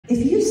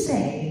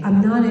say,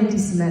 I'm not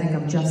anti-Semitic,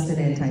 I'm just an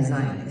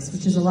anti-Zionist,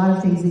 which is a lot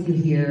of things that you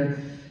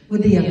hear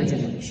with the younger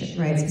generation,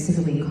 right?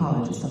 Specifically in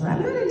college and stuff.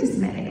 I'm not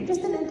anti-Semitic, I'm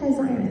just an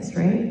anti-Zionist,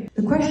 right?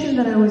 The question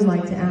that I always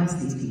like to ask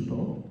these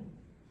people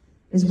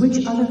is,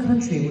 which other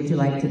country would you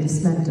like to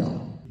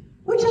dismantle?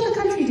 Which other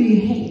country do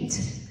you hate?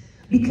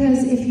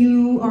 Because if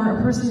you are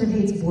a person that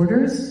hates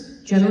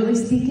borders, generally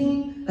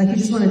speaking, like you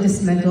just want to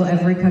dismantle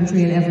every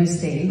country and every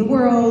state in the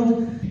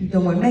world, you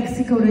don't want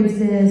Mexico to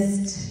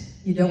exist,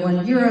 you don't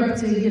want Europe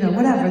to,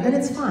 whatever, then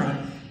it's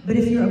fine. But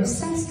if you're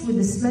obsessed with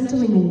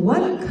dismantling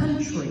one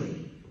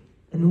country,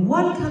 and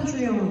one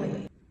country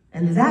only,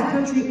 and that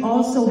country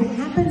also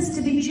happens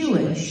to be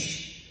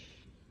Jewish,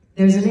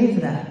 there's a name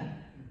for that.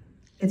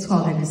 It's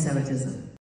called anti-Semitism.